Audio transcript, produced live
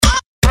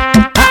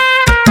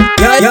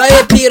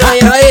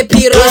piranha, aê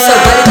piranha.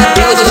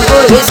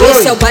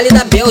 Esse é o baile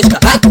da Bélgica.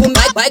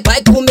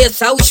 Vai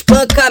começar o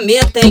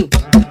espancamento, hein?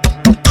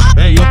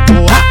 VEIO pro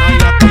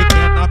ANAIA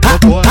pequena,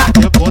 procura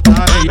de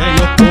putaria.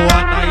 VEIO pro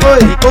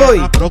ANAIA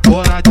pequena,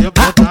 procura de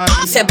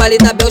putaria. Isso é baile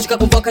da Bélgica,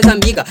 convoca as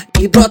amigas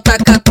e brota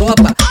com a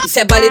tropa. Isso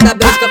é baile da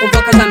Bélgica,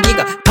 convoca as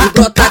amigas e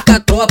brota com a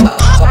tropa.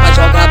 Só pra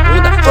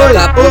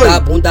jogar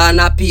bunda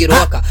na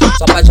piroca.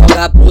 Só pra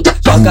jogar bunda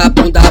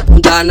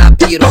na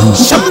piroca.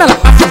 Chama ela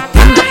pra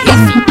fuder na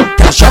rave,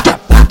 que ela joga a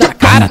bunda na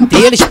cara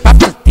deles pra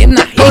fuder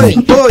na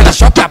rave, que ela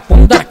joga a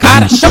bunda na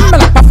cara. Chama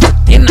ela pra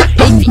fuder na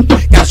rave,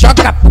 que ela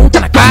joga a bunda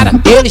na cara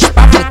deles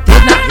pra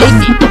fuder na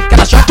rave, que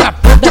ela joga a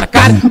bunda na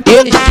cara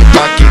deles.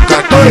 Aqui,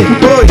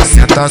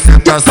 senta,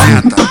 senta,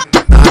 senta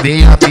na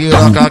minha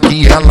piroca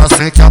que ela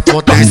sente a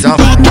potência.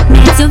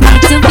 Seu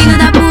filho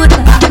da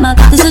puta,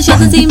 maltrata seu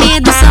jogo sem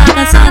medo.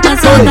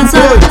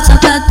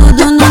 Soca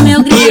tudo no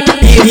meu grito.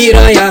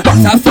 Piranha,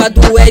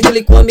 safado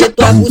Wesley, come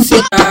tua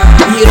buceta.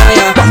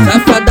 Piranha,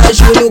 safada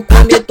Júlio,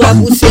 come tua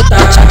buceta.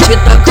 Já te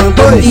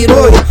tacando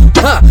piru,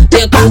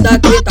 dentro da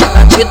treta.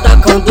 Te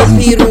tacando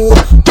piru,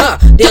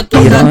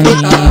 dentro da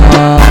treta.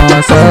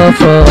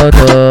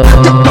 Safada,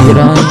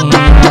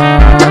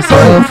 piranha,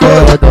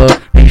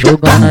 safada. Vem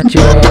jogar na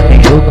tcheca,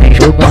 vem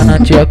jogar na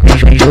tcheca,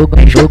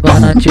 vem jogar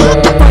na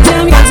tcheca. Pode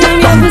a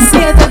minha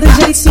buceta do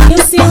jeitinho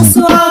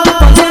sensual.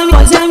 Pode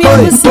a minha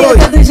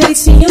buceta do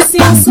jeitinho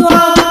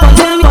sensual.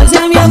 Pode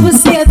a minha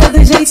buceta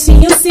do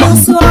jeitinho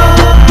sensual.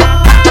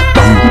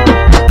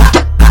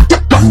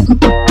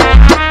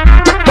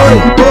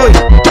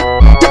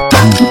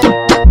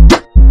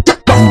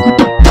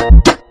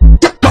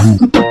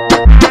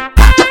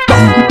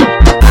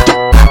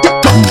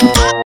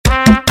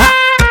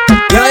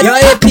 E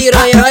aí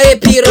piranha,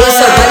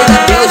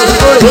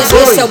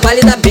 esse é o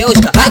baile da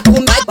Bélgica.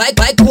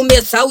 Vai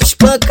começar o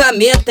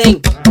espancamento,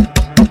 hein?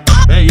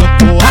 VEIO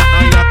pro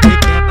ANAIA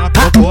pequena,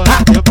 procura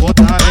de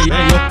putaria.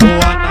 VEIO pro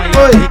ANAIA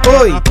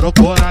pequena,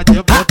 procura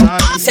de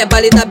putaria. Isso é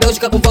baile da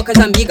Bélgica, convoca as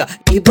amigas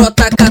e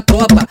brota com a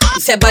tropa.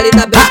 Isso é baile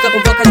da Bélgica,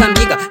 convoca as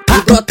amigas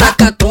e brota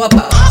com a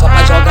tropa. Só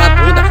pra jogar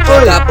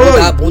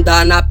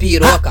bunda na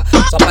piroca.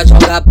 Só pra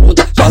jogar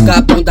bunda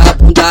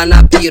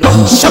na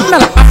piroca. Chama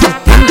ela pra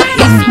fuder na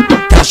rave,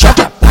 que ela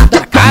joga a bunda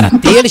na cara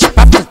deles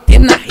pra fuder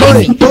na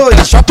rave, que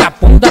ela joga a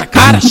bunda na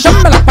cara.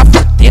 Chama ela pra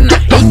fuder na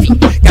rave,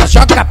 que ela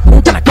joga a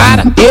bunda na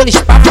cara deles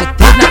pra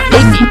fuder na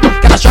rave,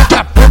 que ela joga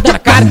a bunda na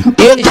cara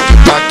deles.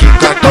 Aqui,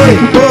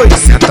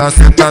 senta,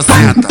 senta,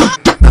 senta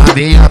na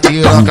minha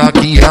piroca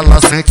que ela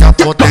sente a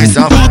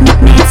potência.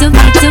 Seu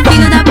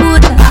filho da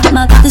puta,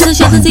 maltrata seu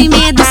jogo sem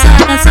medo.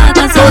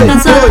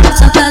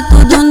 Soca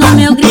tudo no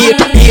meu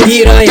grito.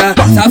 Piranha,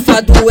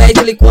 safado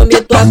Wesley,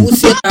 come tua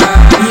buceta.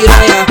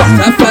 Piranha,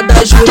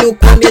 safada Júlio,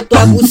 come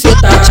tua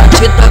buceta. Já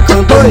te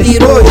tacando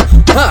piru,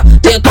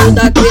 dentro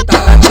da treta.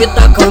 Te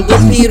tacando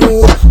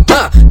piru,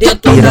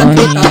 dentro da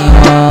treta.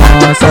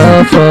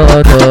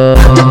 Safada,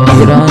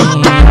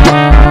 piranha,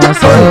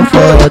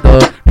 safada.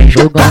 Vem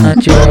jogar na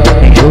tcheca,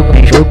 vem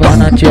jogar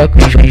na tcheca,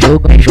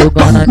 vem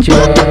jogar na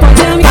tcheca.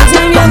 Pode a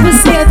minha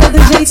buceta do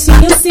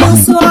jeitinho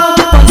sensual.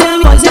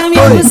 Pode a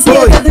minha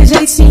buceta do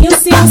jeitinho sensual.